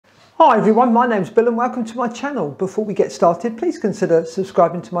Hi everyone, my name's Bill and welcome to my channel. Before we get started, please consider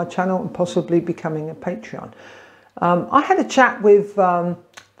subscribing to my channel and possibly becoming a Patreon. I had a chat with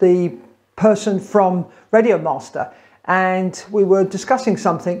the person from Radio Master and we were discussing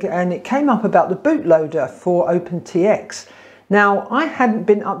something and it came up about the bootloader for OpenTX. Now, I hadn't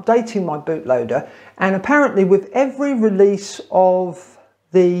been updating my bootloader, and apparently with every release of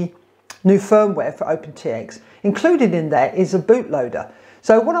the new firmware for OpenTX, included in there is a bootloader.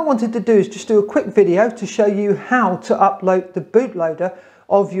 So what I wanted to do is just do a quick video to show you how to upload the bootloader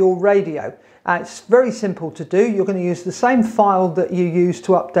of your radio. It's very simple to do. You're going to use the same file that you use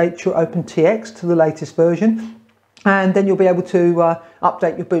to update your OpenTX to the latest version, and then you'll be able to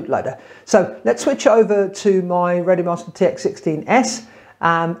update your bootloader. So let's switch over to my Radio Master TX16S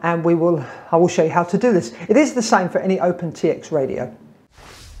and I will show you how to do this. It is the same for any OpenTX radio.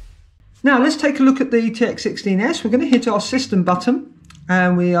 Now let's take a look at the TX16S. We're going to hit our system button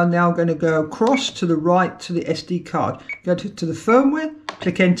and we are now going to go across to the right to the SD card. Go to the firmware,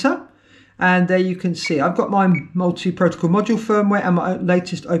 click enter, and there you can see I've got my multi-protocol module firmware and my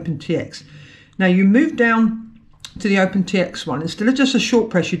latest OpenTX. Now you move down to the OpenTX one. Instead of just a short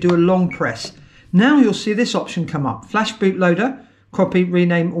press, you do a long press. Now you'll see this option come up: flash bootloader, copy,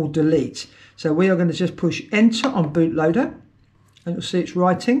 rename or delete. So we are going to just push enter on bootloader and you'll see it's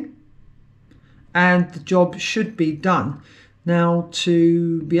writing and the job should be done. Now,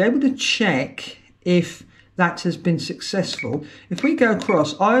 to be able to check if that has been successful, if we go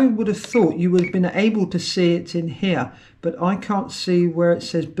across, I would have thought you would have been able to see it in here, but I can't see where it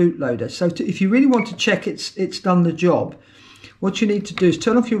says bootloader. So if you really want to check it's done the job, what you need to do is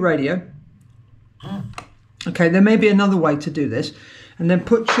turn off your radio. Okay, there may be another way to do this, and then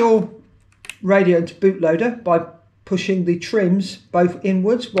put your radio into bootloader by pushing the trims both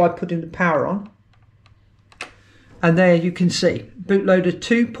inwards while putting the power on. And there you can see bootloader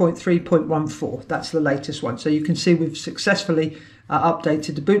 2.3.14. That's the latest one. So you can see we've successfully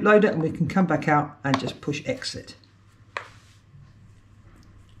updated the bootloader, and we can come back out and just push exit.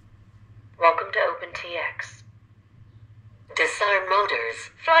 Welcome to OpenTX. Disarm motors.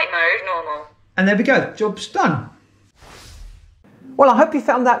 Flight mode normal. And there we go. Job's done. Well, I hope you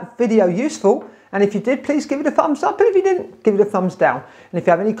found that video useful. And if you did, please give it a thumbs up. And if you didn't, give it a thumbs down. And if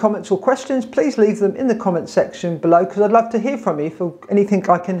you have any comments or questions, please leave them in the comment section below, because I'd love to hear from you for anything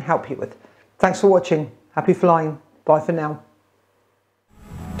I can help you with. Thanks for watching. Happy flying. Bye for now.